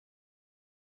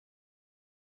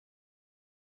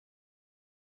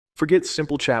Forget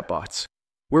simple chatbots.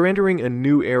 We're entering a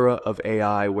new era of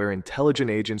AI where intelligent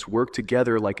agents work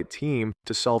together like a team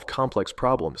to solve complex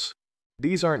problems.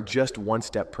 These aren't just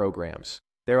one-step programs.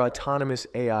 They're autonomous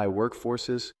AI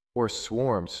workforces, or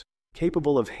swarms,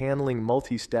 capable of handling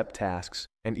multi-step tasks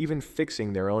and even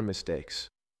fixing their own mistakes.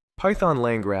 Python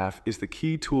LangGraph is the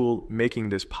key tool making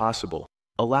this possible,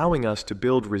 allowing us to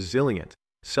build resilient,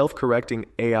 self-correcting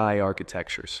AI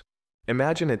architectures.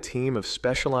 Imagine a team of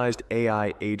specialized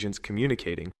AI agents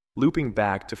communicating, looping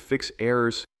back to fix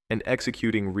errors, and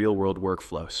executing real-world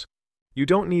workflows. You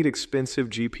don't need expensive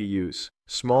GPUs.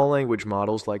 Small language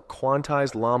models like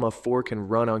quantized Llama 4 can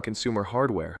run on consumer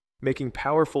hardware, making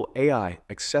powerful AI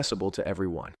accessible to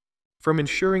everyone. From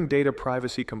ensuring data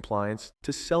privacy compliance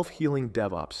to self-healing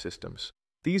DevOps systems,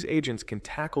 these agents can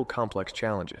tackle complex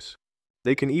challenges.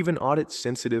 They can even audit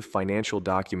sensitive financial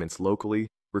documents locally,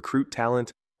 recruit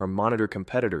talent, or monitor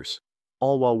competitors,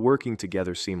 all while working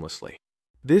together seamlessly.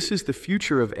 This is the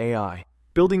future of AI,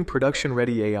 building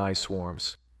production-ready AI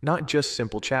swarms, not just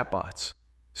simple chatbots.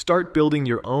 Start building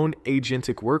your own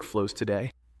agentic workflows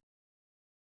today.